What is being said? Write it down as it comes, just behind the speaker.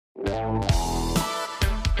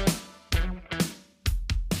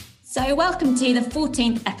So welcome to the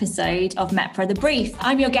 14th episode of MEPRA The Brief.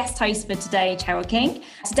 I'm your guest host for today, Cheryl King.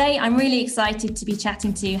 Today, I'm really excited to be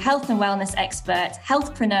chatting to health and wellness expert,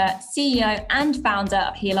 healthpreneur, CEO and founder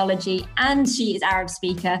of Healology, and she is Arab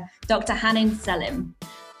speaker, Dr Hanan Selim.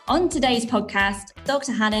 On today's podcast,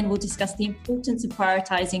 Dr Hanan will discuss the importance of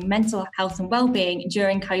prioritising mental health and wellbeing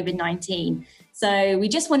during COVID-19. So we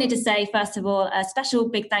just wanted to say, first of all, a special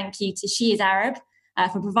big thank you to She is Arab,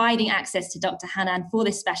 for providing access to Dr Hanan for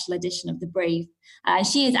this special edition of The Brief.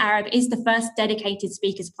 She is Arab is the first dedicated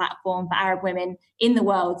speakers platform for Arab women in the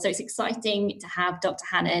world. So it's exciting to have Dr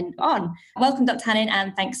Hanan on. Welcome, Dr Hanan,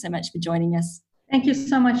 and thanks so much for joining us. Thank you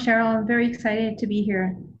so much, Cheryl. I'm very excited to be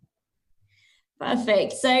here.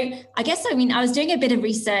 Perfect. So I was doing a bit of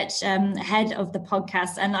research ahead of the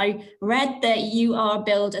podcast, and I read that you are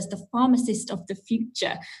billed as the pharmacist of the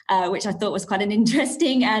future, which I thought was quite an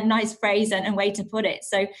interesting and nice phrase and way to put it.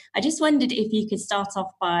 So I just wondered if you could start off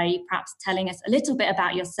by perhaps telling us a little bit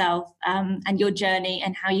about yourself and your journey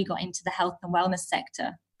and how you got into the health and wellness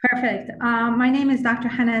sector. Perfect. My name is Dr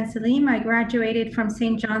Hanan Selim. I graduated from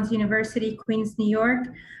St. John's University, Queens, New York,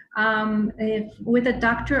 with a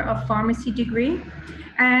Doctor of Pharmacy degree.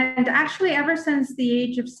 And actually, ever since the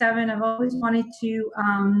age of 7, I've always wanted to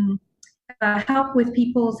help with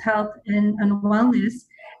people's health and wellness.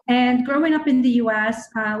 And growing up in the US,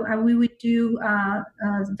 we would do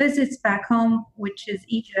visits back home, which is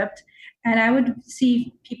Egypt. And I would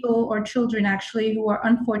see people or children actually who are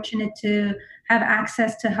unfortunate to have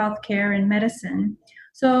access to healthcare and medicine.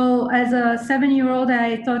 So as a 7-year-old,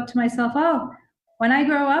 I thought to myself, when I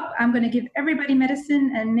grow up, I'm going to give everybody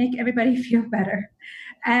medicine and make everybody feel better.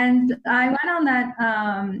 And I went on that,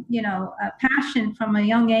 passion from a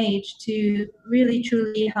young age to really,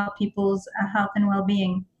 truly help people's health and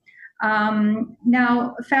well-being.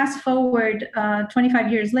 Now, fast forward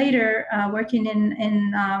 25 years later, working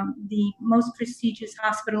in the most prestigious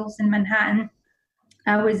hospitals in Manhattan,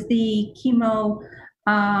 I was the chemo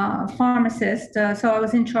pharmacist. So I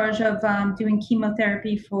was in charge of doing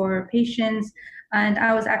chemotherapy for patients. And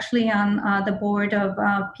I was actually on the board of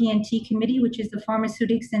P&T committee, which is the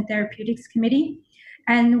Pharmaceutics and Therapeutics Committee.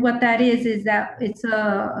 And what that is that it's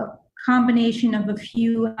a combination of a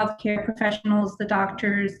few healthcare professionals, the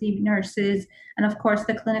doctors, the nurses, and of course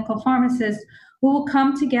the clinical pharmacists, who will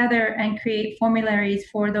come together and create formularies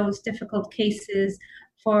for those difficult cases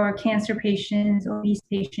for cancer patients, obese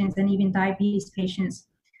patients, and even diabetes patients.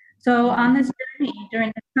 So on this journey,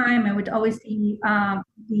 during the time, I would always see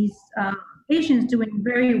these patients doing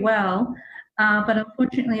very well, but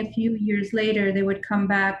unfortunately, a few years later, they would come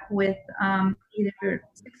back with either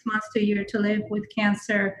 6 months to a year to live with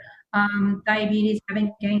cancer, diabetes,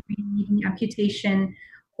 having gangrene, needing amputation,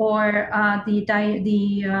 or the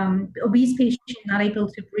obese patient not able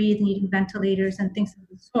to breathe, needing ventilators and things of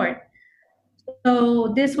the sort.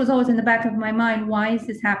 So this was always in the back of my mind. Why is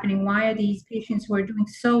this happening? Why are these patients who are doing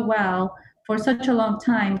so well for such a long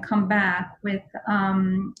time come back with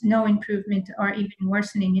no improvement or even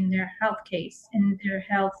worsening in their health case, in their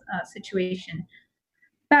health situation?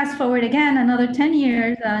 Fast forward again another 10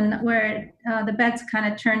 years, and where the bets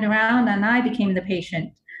kind of turned around and I became the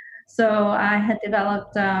patient. So I had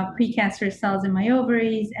developed precancerous cells in my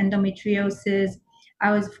ovaries, endometriosis.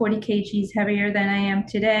 I was 40 kgs heavier than I am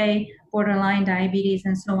today, borderline diabetes,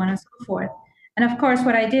 and so on and so forth. And of course,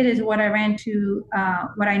 what I did is what I ran to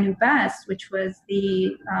what I knew best, which was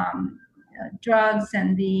the drugs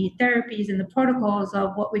and the therapies and the protocols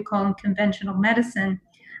of what we call conventional medicine.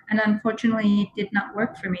 And unfortunately, it did not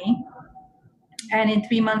work for me. And in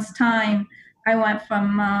 3 months' time, I went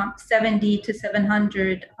from 70 to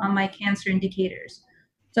 700 on my cancer indicators.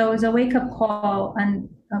 So it was a wake-up call and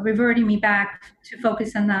reverting me back to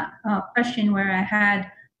focus on that question where I had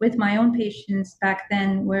with my own patients back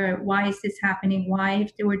then, why is this happening? Why,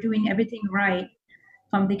 if they were doing everything right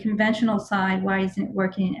from the conventional side, why isn't it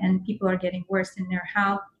working and people are getting worse in their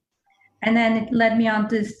health? And then it led me on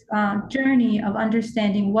this journey of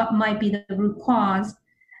understanding what might be the root cause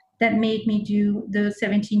that made me do the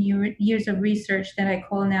 17 years of research that I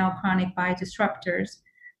call now chronic biodisruptors.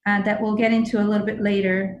 That we'll get into a little bit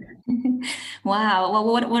later. Wow. Well,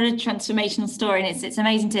 what a transformational story. And it's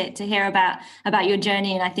amazing to hear about your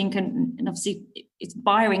journey. And I think, and obviously it's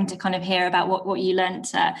inspiring to kind of hear about what you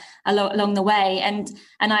learnt along the way. And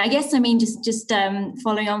I guess, just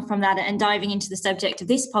following on from that and diving into the subject of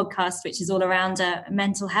this podcast, which is all around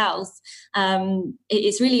mental health,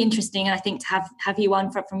 it's really interesting. And I think to have you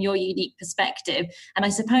on from your unique perspective. And I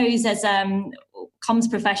suppose as comms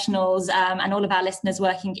professionals and all of our listeners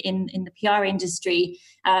working in the PR industry,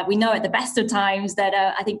 we know at the best of times that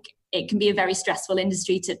I think it can be a very stressful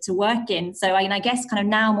industry to work in. So I guess kind of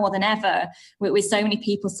now more than ever, with so many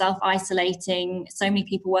people self-isolating, so many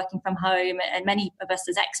people working from home, and many of us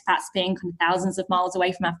as expats being kind of thousands of miles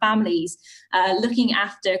away from our families, looking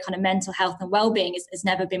after kind of mental health and well-being has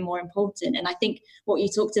never been more important. And I think what you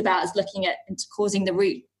talked about is looking at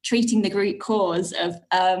treating the root cause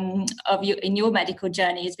of you in your medical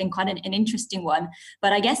journey has been quite an interesting one.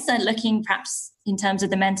 But I guess looking perhaps in terms of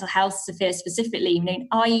the mental health sphere specifically,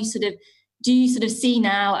 do you sort of see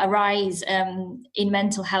now a rise in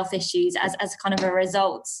mental health issues as kind of a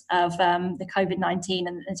result of the COVID-19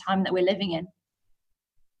 and the time that we're living in?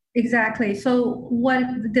 Exactly. So what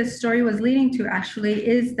this story was leading to actually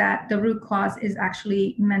is that the root cause is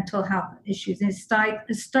actually mental health issues. And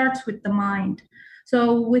it starts with the mind.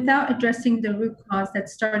 So without addressing the root cause that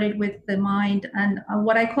started with the mind and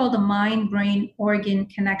what I call the mind-brain organ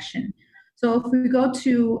connection. So if we go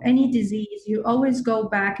to any disease, you always go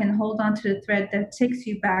back and hold on to the thread that takes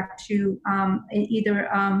you back to either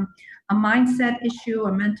a mindset issue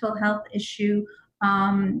or mental health issue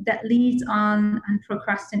that leads on and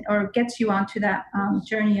procrastinate or gets you onto that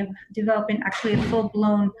journey of developing actually a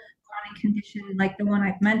full-blown chronic condition like the one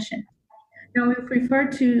I've mentioned. Now, if we refer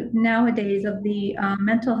to nowadays of the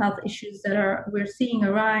mental health issues that we're seeing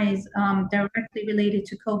arise directly related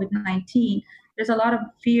to COVID-19, there's a lot of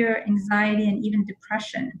fear, anxiety, and even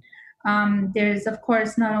depression. There's, of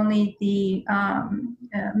course, not only the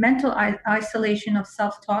mental isolation of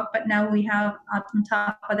self-talk, but now we have on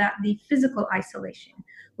top of that the physical isolation,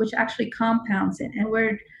 which actually compounds it. And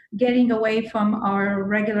we're getting away from our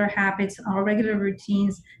regular habits, our regular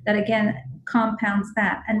routines that, again, compounds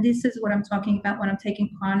that. And this is what I'm talking about when I'm taking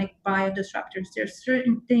chronic biodisruptors. There's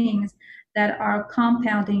certain things that are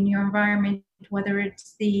compounding your environment, whether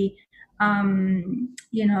it's the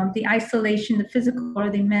the isolation, the physical or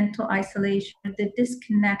the mental isolation, the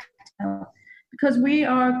disconnect. Because we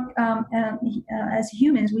are, as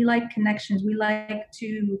humans, we like connections. We like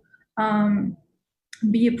to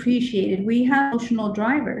be appreciated. We have emotional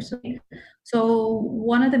drivers. So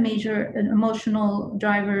one of the major emotional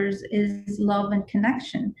drivers is love and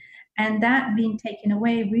connection. And that being taken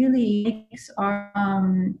away really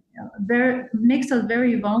makes us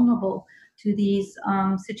very vulnerable to these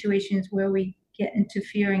situations where we get into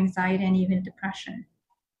fear, anxiety, and even depression.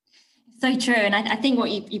 So true. And I think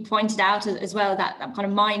what you pointed out as well, that kind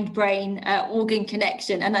of mind-brain organ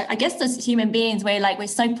connection. And I guess as human beings, we're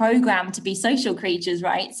so programmed to be social creatures,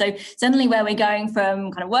 right? So suddenly where we're going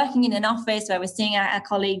from kind of working in an office where we're seeing our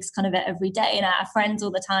colleagues kind of every day and our friends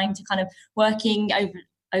all the time to kind of working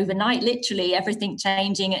overnight, literally everything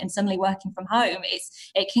changing and suddenly working from home,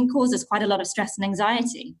 it can cause us quite a lot of stress and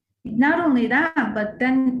anxiety. Not only that, but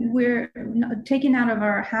then we're taken out of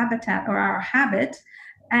our habitat or our habit.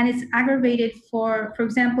 And it's aggravated for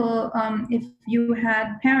example, if you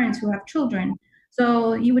had parents who have children,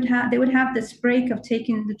 so they would have this break of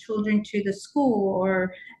taking the children to the school,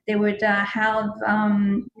 or they would have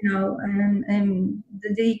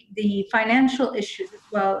the financial issues as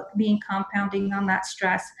well being compounding on that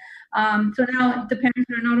stress. So now the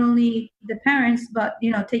parents are not only the parents, but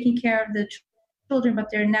taking care of the children, but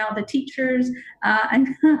they're now the teachers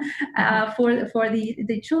and for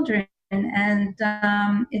the children. And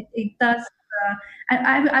it does.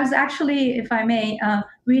 I was actually, if I may,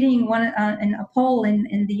 reading one in a poll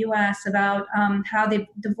in the U.S. about how the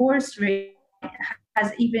divorce rate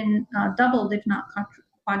has even doubled, if not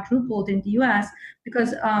quadrupled, in the U.S.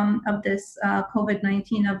 because of this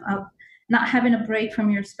COVID-19 of not having a break from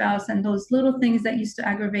your spouse, and those little things that used to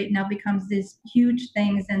aggravate now becomes these huge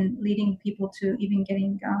things and leading people to even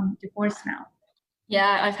getting divorced now.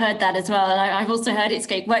 Yeah, I've heard that as well. And I've also heard it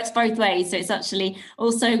works both ways. So it's actually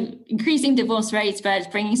also increasing divorce rates, but it's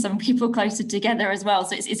bringing some people closer together as well.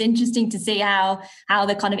 So it's interesting to see how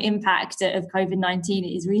the kind of impact of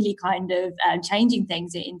COVID-19 is really kind of changing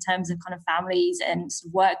things in terms of kind of families and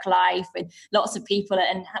work life, with lots of people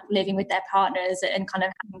and living with their partners and kind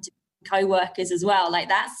of having to be co-workers as well. Like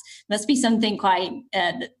must be something quite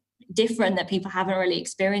different that people haven't really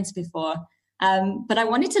experienced before. But I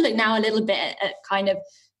wanted to look now a little bit at kind of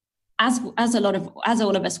as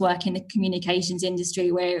all of us work in the communications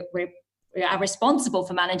industry, we are responsible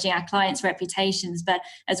for managing our clients' reputations. But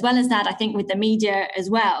as well as that, I think with the media as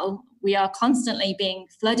well, we are constantly being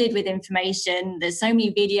flooded with information. There's so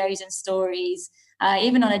many videos and stories,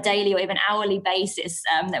 even on a daily or even hourly basis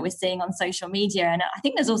that we're seeing on social media. And I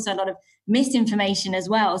think there's also a lot of misinformation as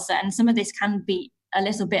well. So, and some of this can be a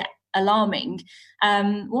little bit alarming.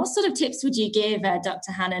 What sort of tips would you give,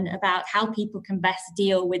 Dr. Hanan, about how people can best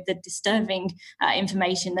deal with the disturbing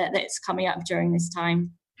information that's coming up during this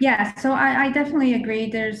time? Yeah, so I definitely agree.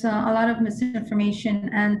 There's a lot of misinformation,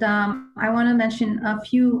 and I want to mention a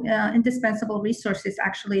few indispensable resources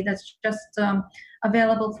actually that's just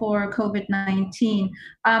available for COVID-19.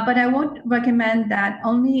 But I won't recommend that,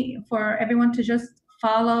 only for everyone to just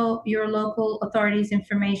follow your local authorities'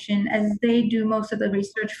 information, as they do most of the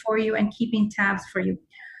research for you and keeping tabs for you.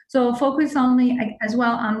 So focus only as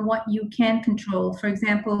well on what you can control. For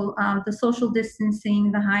example, the social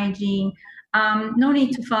distancing, the hygiene. No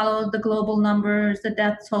need to follow the global numbers, the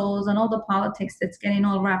death tolls, and all the politics that's getting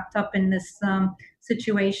all wrapped up in this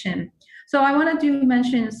situation. So I wanted to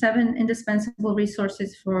mention 7 indispensable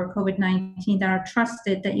resources for COVID-19 that are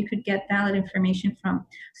trusted, that you could get valid information from,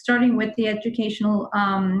 starting with the educational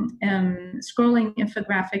scrolling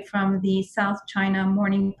infographic from the South China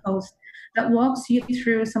Morning Post that walks you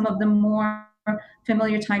through some of the more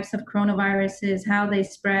familiar types of coronaviruses, how they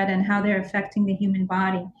spread and how they're affecting the human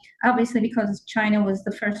body. Obviously, because China was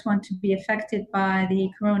the first one to be affected by the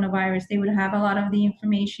coronavirus, they would have a lot of the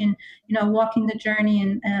information, walking the journey,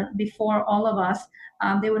 and before all of us,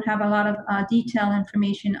 they would have a lot of detailed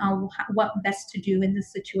information on what best to do in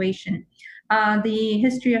this situation. The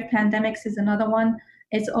history of pandemics is another one.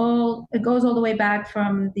 It goes all the way back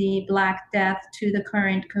from the Black Death to the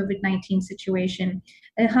current COVID-19 situation.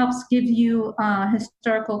 It helps give you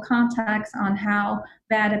historical context on how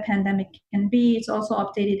bad a pandemic can be. It's also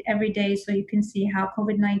updated every day, so you can see how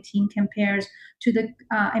COVID-19 compares to the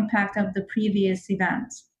impact of the previous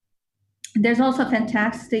events. There's also a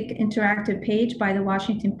fantastic interactive page by the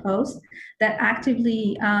Washington Post that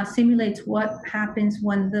actively simulates what happens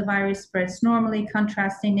when the virus spreads normally,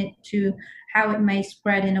 contrasting it to how it may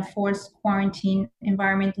spread in a forced quarantine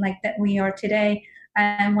environment like that we are today,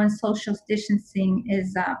 and when social distancing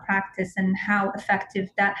is practiced, and how effective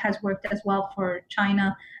that has worked as well for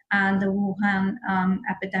China and the Wuhan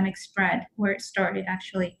epidemic spread, where it started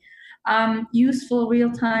actually. Useful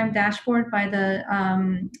real-time dashboard by the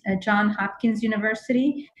Johns Hopkins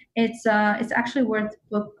University. It's actually worth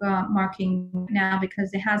bookmarking now, because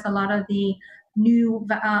it has a lot of the new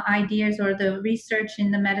ideas, or the research in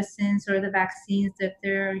the medicines or the vaccines that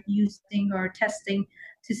they're using or testing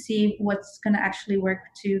to see what's going to actually work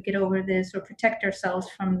to get over this or protect ourselves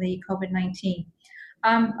from the COVID-19.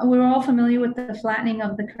 We're all familiar with the flattening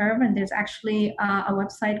of the curve, and there's actually a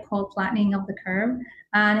website called Flattening of the Curve,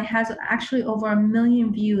 and it has actually over 1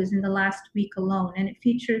 million views in the last week alone, and it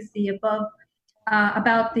features the above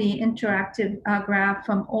about the interactive graph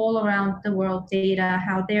from all around the world data,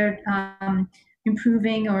 how they're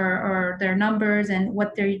improving or their numbers, and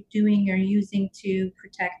what they're doing or using to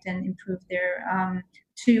protect and improve their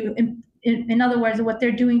in other words, what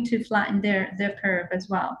they're doing to flatten their curve as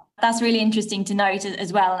well. That's really interesting to note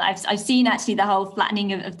as well. And I've seen actually the whole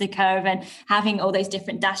flattening of the curve and having all those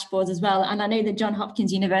different dashboards as well. And I know the Johns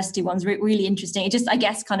Hopkins University one's really interesting. It just, I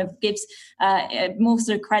guess, kind of gives a more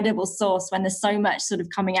sort of credible source when there's so much sort of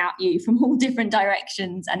coming at you from all different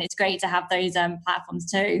directions. And it's great to have those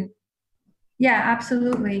platforms too. Yeah,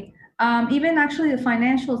 absolutely. Even actually the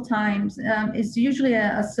Financial Times is usually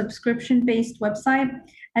a subscription-based website,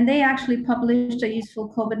 and they actually published a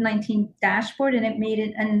useful COVID-19 dashboard, and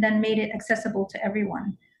then made it accessible to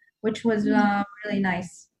everyone, which was really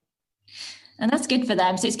nice. And that's good for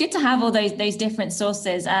them. So it's good to have all those different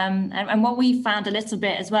sources. And what we found a little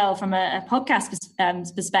bit as well from a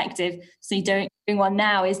podcast perspective, so you doing one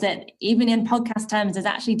now, is that even in podcast terms, there's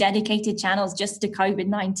actually dedicated channels just to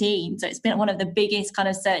COVID-19. So it's been one of the biggest kind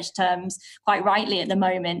of search terms, quite rightly at the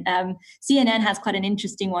moment. CNN has quite an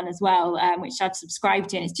interesting one as well, which I've subscribed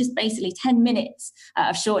to. And it's just basically 10 minutes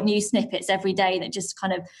of short news snippets every day that just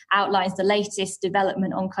kind of outlines the latest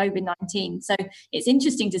development on COVID-19. So it's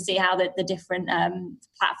interesting to see how the different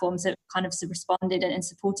platforms have kind of responded and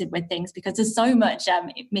supported with things, because there's so much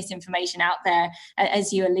misinformation out there,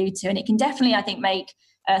 as you allude to, and it can definitely, I think, make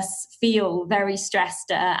us feel very stressed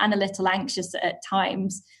and a little anxious at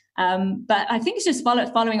times. But I think it's just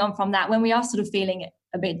following on from that, when we are sort of feeling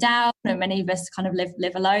a bit down, and many of us kind of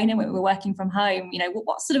live alone and we're working from home,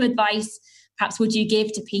 what sort of advice perhaps would you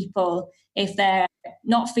give to people if they're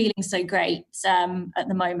not feeling so great at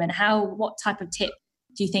the moment? What type of tip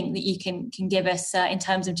do you think that you can give us in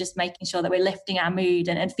terms of just making sure that we're lifting our mood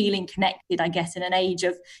and feeling connected, I guess, in an age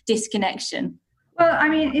of disconnection? Well, I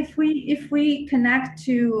mean, if we connect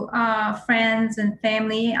to friends and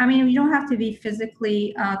family, I mean, you don't have to be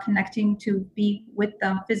physically connecting to be with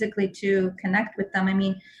them physically to connect with them. I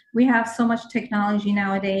mean, we have so much technology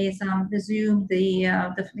nowadays, the Zoom,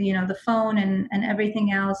 the phone, and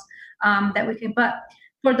everything else that we can. But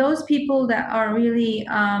for those people that are really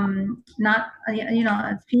not,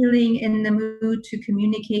 feeling in the mood to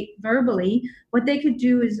communicate verbally, what they could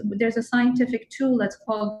do is there's a scientific tool that's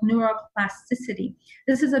called neuroplasticity.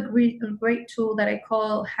 This is a great tool that I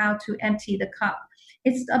call how to empty the cup.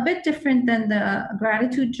 It's a bit different than the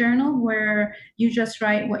gratitude journal where you just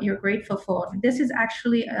write what you're grateful for. This is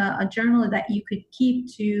actually a journal that you could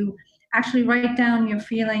keep to actually write down your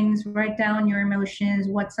feelings, write down your emotions,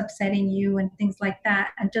 what's upsetting you, and things like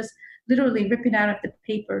that, and just literally rip it out of the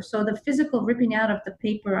paper. So the physical ripping out of the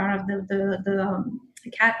paper, out of the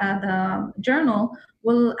journal,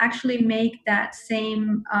 will actually make that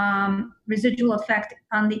same residual effect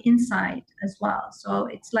on the inside as well. So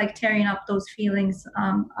it's like tearing up those feelings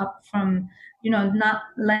up from, not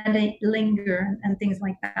letting it linger and things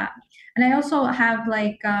like that. And I also have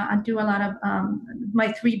I do a lot of my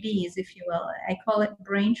 3Bs, if you will. I call it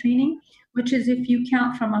brain training, which is if you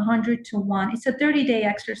count from 100 to 1. It's a 30-day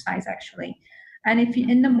exercise, actually. And if you,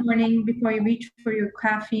 in the morning, before you reach for your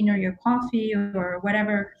caffeine or your coffee or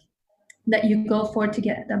whatever that you go for to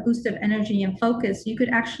get a boost of energy and focus, you could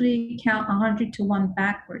actually count 100 to 1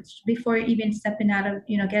 backwards before even stepping out of,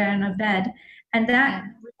 get out of bed. And that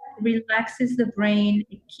relaxes the brain,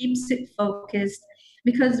 it keeps it focused,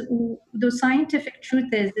 because the scientific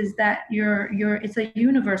truth is that it's a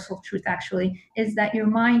universal truth, actually, is that your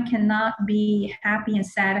mind cannot be happy and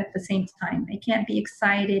sad at the same time. It can't be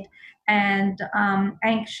excited and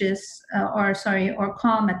anxious or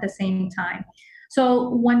calm at the same time. So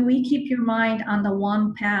when we keep your mind on the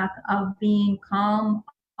one path of being calm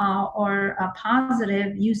or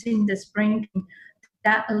positive using this brain,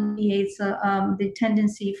 that alleviates the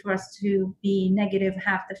tendency for us to be negative,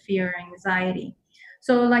 have the fear or anxiety.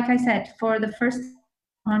 So like I said, for the first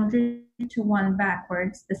 100 to 1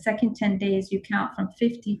 backwards, the second 10 days you count from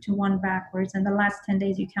 50 to 1 backwards, and the last 10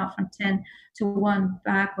 days you count from 10 to 1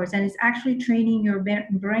 backwards. And it's actually training your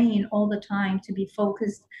brain all the time to be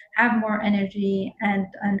focused, have more energy, and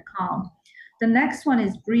calm. The next one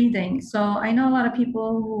is breathing. So I know a lot of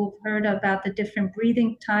people who've heard about the different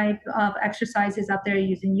breathing type of exercises out there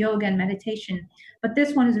using yoga and meditation, but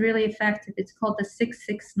this one is really effective. It's called the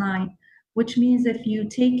 669, which means if you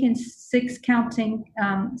take in 6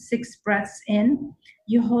 breaths in,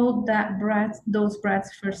 you hold those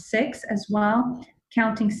breaths for 6 as well,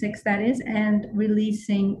 counting 6 that is, and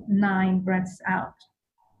releasing 9 breaths out.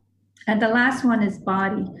 And the last one is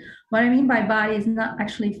body. What I mean by body is not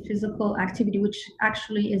actually physical activity, which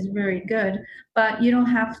actually is very good, but you don't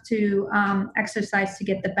have to exercise to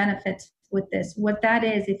get the benefits with this. What that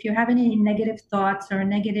is, if you have any negative thoughts or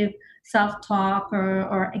negative self-talk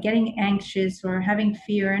or getting anxious or having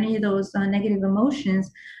fear, any of those negative emotions,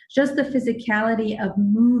 just the physicality of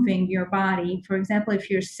moving your body. For example, if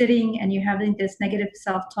you're sitting and you're having this negative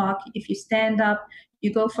self-talk, if you stand up,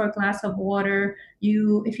 you go for a glass of water,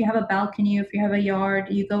 if you have a balcony, if you have a yard,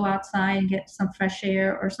 you go outside and get some fresh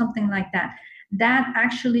air or something like that. That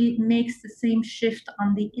actually makes the same shift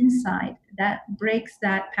on the inside. That breaks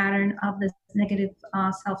that pattern of this negative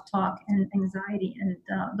self-talk and anxiety, and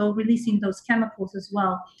though releasing those chemicals as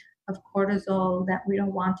well of cortisol that we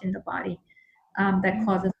don't want in the body, that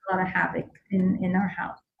causes a lot of havoc in our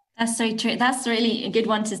health. That's so true. That's really a good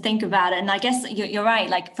one to think about. And I guess you're right.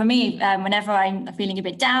 Like for me, whenever I'm feeling a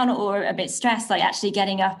bit down or a bit stressed, like actually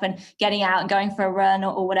getting up and getting out and going for a run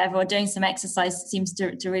or whatever, or doing some exercise seems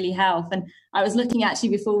to really help. And I was looking actually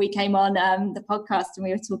before we came on the podcast, and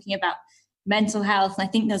we were talking about mental health. And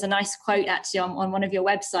I think there's a nice quote actually on one of your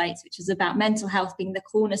websites, which is about mental health being the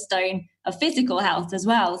cornerstone of physical health as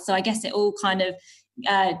well. So I guess it all kind of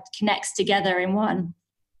connects together in one.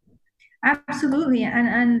 Absolutely,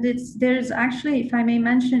 and there's actually, if I may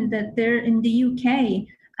mention, that they're in the UK,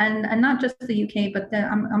 and not just the UK, but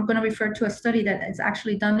I'm going to refer to a study that is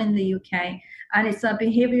actually done in the UK, and it's a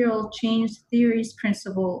behavioral change theories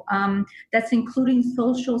principle that's including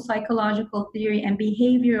social psychological theory and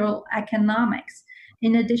behavioral economics,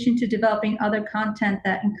 in addition to developing other content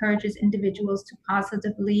that encourages individuals to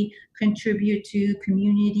positively contribute to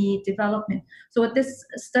community development. So what this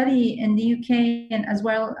study in the UK, and as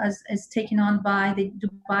well as is taken on by the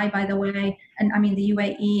Dubai, by the way, and I mean the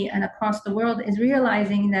UAE and across the world, is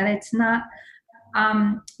realizing that it's not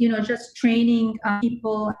just training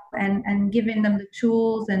people and giving them the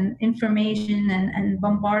tools and information and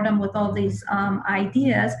bombard them with all these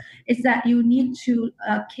ideas, is that you need to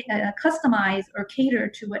customize or cater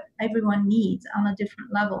to what everyone needs on a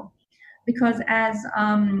different level. Because as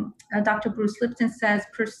Dr. Bruce Lipton says,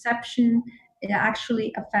 perception, it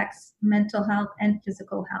actually affects mental health and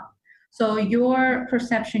physical health. So your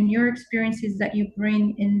perception, your experiences that you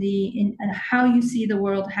bring in how you see the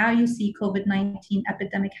world, how you see COVID-19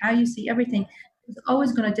 epidemic, how you see everything is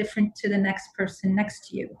always going to different to the next person next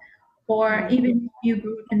to you. Or even if you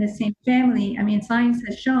grew up in the same family, I mean, science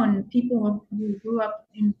has shown people who grew up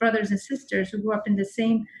in brothers and sisters who grew up in the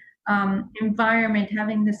same environment,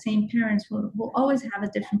 having the same parents, will always have a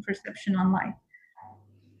different perception on life.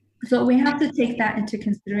 So we have to take that into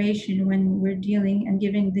consideration when we're dealing and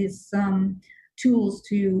giving these tools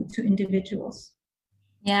to individuals.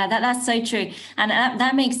 Yeah, that's so true. And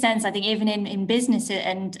that makes sense. I think even in business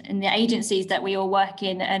and in the agencies that we all work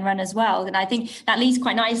in and run as well. And I think that leads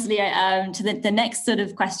quite nicely to the next sort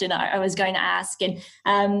of question I was going to ask. And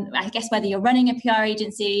I guess whether you're running a PR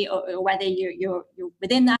agency or whether you're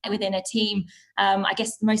within a team, I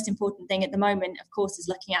guess the most important thing at the moment, of course, is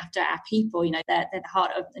looking after our people. You know, they're the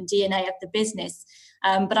heart of and DNA of the business.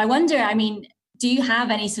 But I wonder, I mean, do you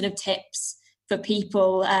have any sort of tips for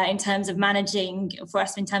people in terms of managing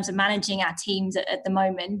our teams at the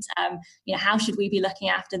moment? You know, how should we be looking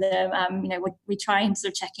after them? You know, we try and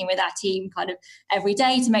sort of check in with our team kind of every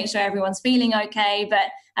day to make sure everyone's feeling okay.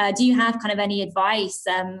 But do you have kind of any advice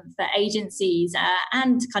for agencies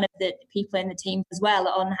and kind of the people in the team as well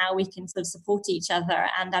on how we can sort of support each other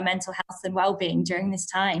and our mental health and well-being during this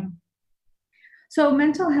time? So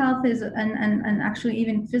mental health is, and actually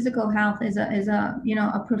even physical health is a you know,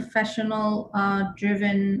 a professional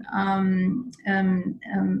driven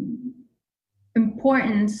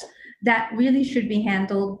importance that really should be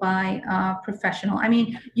handled by a professional. I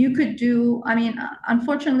mean, you could do, I mean,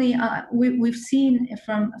 unfortunately, we've seen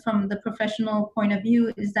from the professional point of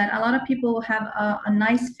view is that a lot of people have a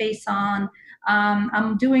nice face on.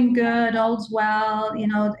 I'm doing good, all's well, you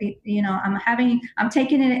know, I'm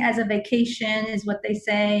taking it as a vacation is what they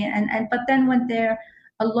say. But then when they're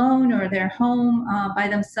alone or they're home by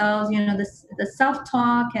themselves, you know, the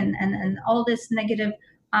self-talk and all this negative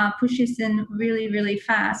pushes in really, really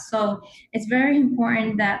fast. So it's very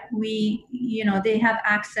important that they have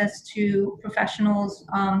access to professionals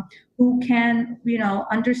who can, you know,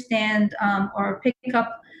 understand or pick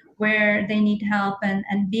up where they need help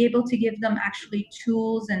and be able to give them actually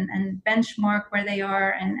tools and benchmark where they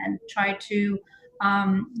are and try to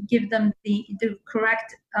give them the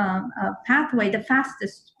correct pathway, the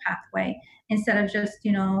fastest pathway, instead of just,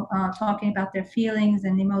 you know, talking about their feelings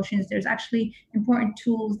and emotions. There's actually important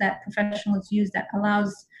tools that professionals use that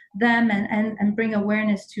allows them and bring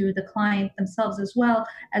awareness to the client themselves as well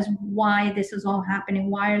as why this is all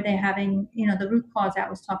happening. Why are they having, you know, the root cause I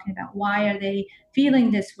was talking about? Why are they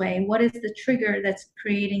feeling this way? What is the trigger that's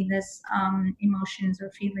creating this emotions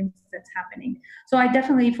or feelings that's happening? So I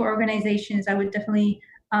definitely, for organizations, I would definitely,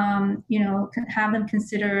 have them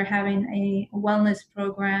consider having a wellness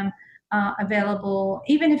program available,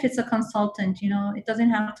 even if it's a consultant. You know, it doesn't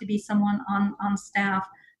have to be someone on staff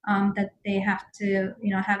that they have to,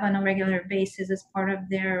 you know, have on a regular basis as part of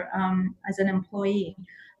their as an employee,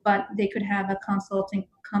 but they could have a consultant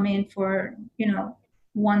come in for, you know,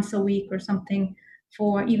 once a week or something,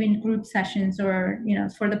 for even group sessions, or, you know,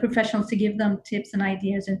 for the professionals to give them tips and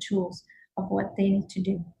ideas and tools of what they need to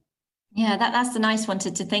do. Yeah, that's a nice one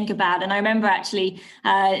to think about. And I remember actually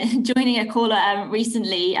joining a call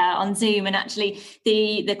recently on Zoom, and actually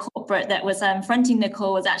the corporate that was fronting the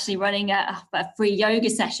call was actually running a free yoga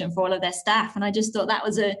session for all of their staff. And I just thought that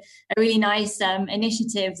was a really nice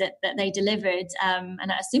initiative that they delivered,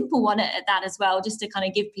 and a simple one at that as well, just to kind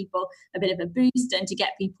of give people a bit of a boost and to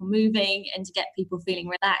get people moving and to get people feeling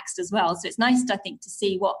relaxed as well. So it's nice, I think, to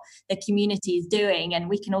see what the community is doing, and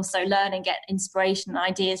we can also learn and get inspiration and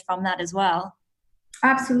ideas from that as well.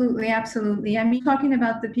 Absolutely, absolutely. I mean, talking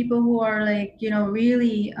about the people who are like, you know,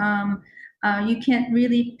 really, you can't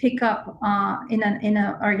really pick up in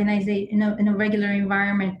a organization, in a regular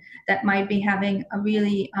environment, that might be having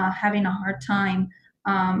having a hard time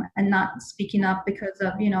and not speaking up because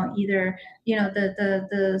of, you know, either, you know,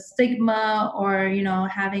 the stigma, or, you know,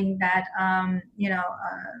 having that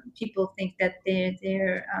people think that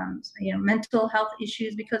they're mental health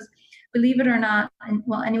issues, because believe it or not, and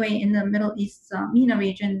well, anyway, in the Middle East, MENA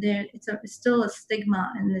region, it's still a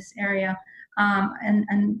stigma in this area,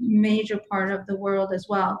 and major part of the world as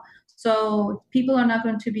well. So people are not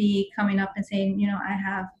going to be coming up and saying, you know, I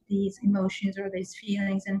have these emotions or these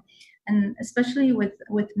feelings, and especially with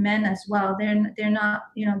men as well, they're not,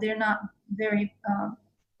 you know, they're not very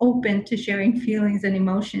open to sharing feelings and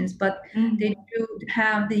emotions, but they do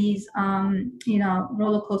have these,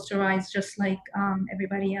 roller coaster rides just like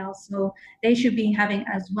everybody else. So they should be having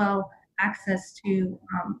as well access to,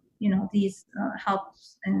 these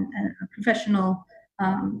helps and professional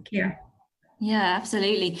care. Yeah,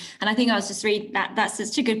 absolutely. And I think I was just reading that's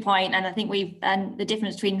such a good point. And I think the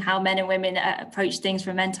difference between how men and women approach things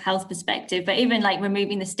from a mental health perspective, but even like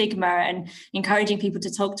removing the stigma and encouraging people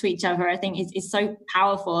to talk to each other, I think is so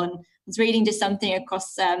powerful. And I was reading just something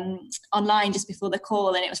across online just before the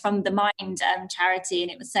call, and it was from the Mind charity, and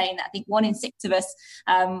it was saying that I think 1 in 6 of us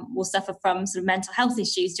will suffer from sort of mental health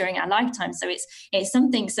issues during our lifetime. So it's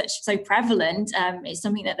something so prevalent. It's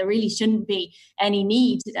something that there really shouldn't be any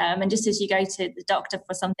need. And just as you go to the doctor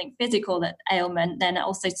for something physical, that ailment, then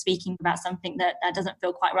also speaking about something that doesn't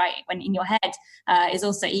feel quite right when in your head is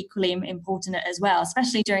also equally important as well,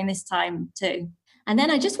 especially during this time too. And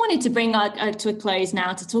then I just wanted to bring to a close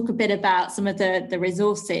now to talk a bit about some of the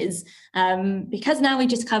resources, because now we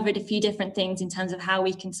just covered a few different things in terms of how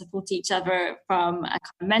we can support each other from a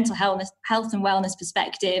kind of mental health and wellness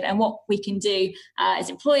perspective, and what we can do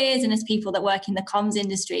as employers and as people that work in the comms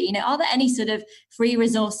industry. Are there any sort of free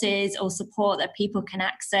resources or support that people can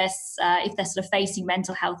access if they're sort of facing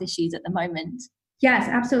mental health issues at the moment? Yes,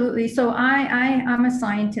 absolutely. So I'm a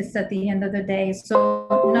scientist at the end of the day.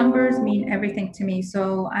 So numbers mean everything to me.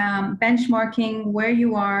 So benchmarking where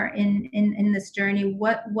you are in this journey,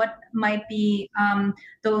 what might be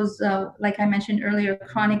those, like I mentioned earlier,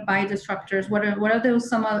 chronic biodisruptors. What are those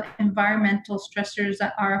some environmental stressors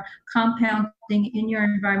that are compounding in your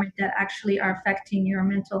environment that actually are affecting your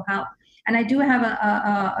mental health? And I do have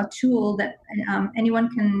a tool that anyone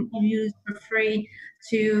can use for free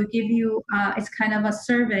to give you, it's kind of a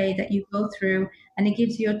survey that you go through, and it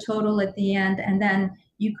gives you a total at the end, and then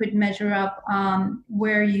you could measure up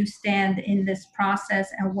where you stand in this process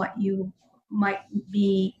and what you might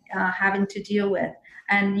be having to deal with.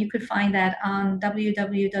 And you could find that on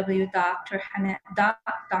www.drhanan,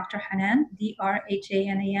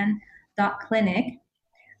 DRHANAN.clinic.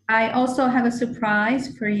 I also have a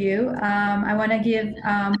surprise for you. I want to give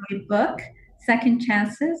my book, Second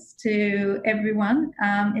Chances, to everyone.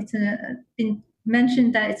 It's been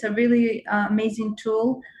mentioned that it's a really amazing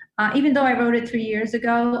tool. Even though I wrote it 3 years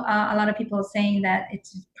ago, a lot of people are saying that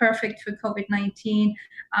it's perfect for COVID-19.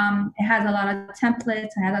 It has a lot of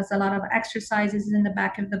templates. It has a lot of exercises in the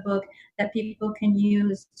back of the book that people can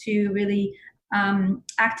use to really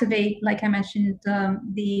activate, like I mentioned,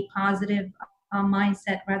 the positive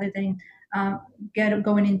mindset rather than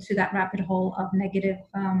going into that rabbit hole of negative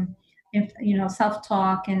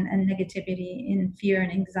self-talk and negativity in fear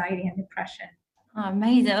and anxiety and depression. Oh,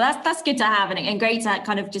 amazing. That's good to have, and great to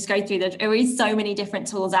kind of just go through that. There is so many different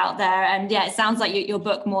tools out there, and yeah, it sounds like your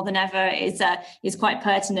book more than ever is quite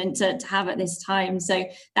pertinent to have at this time. So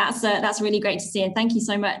that's really great to see, and thank you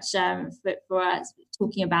so much for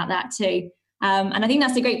talking about that too. And I think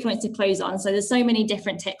that's a great point to close on. So there's so many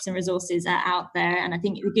different tips and resources out there, and I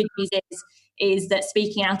think the good news is that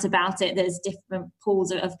speaking out about it, there's different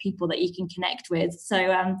pools of people that you can connect with.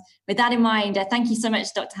 So with that in mind, thank you so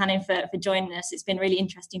much, Dr. Hanan, for joining us. It's been really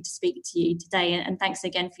interesting to speak to you today, and thanks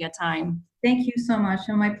again for your time. Thank you so much,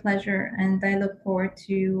 and my pleasure, and I look forward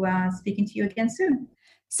to speaking to you again soon.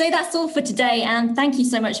 So that's all for today, and thank you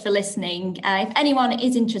so much for listening. If anyone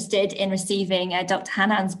is interested in receiving Dr.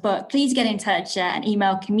 Hanan's book, please get in touch and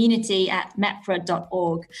email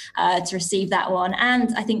community@mepra.org to receive that one.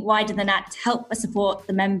 And I think wider than that, to help support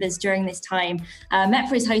the members during this time,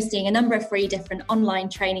 MEPRA is hosting a number of free different online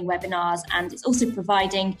training webinars, and it's also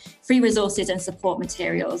providing free resources and support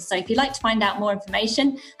materials. So if you'd like to find out more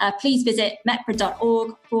information, please visit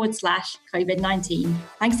mepra.org/COVID-19.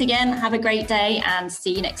 Thanks again, have a great day, and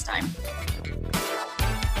see you next time.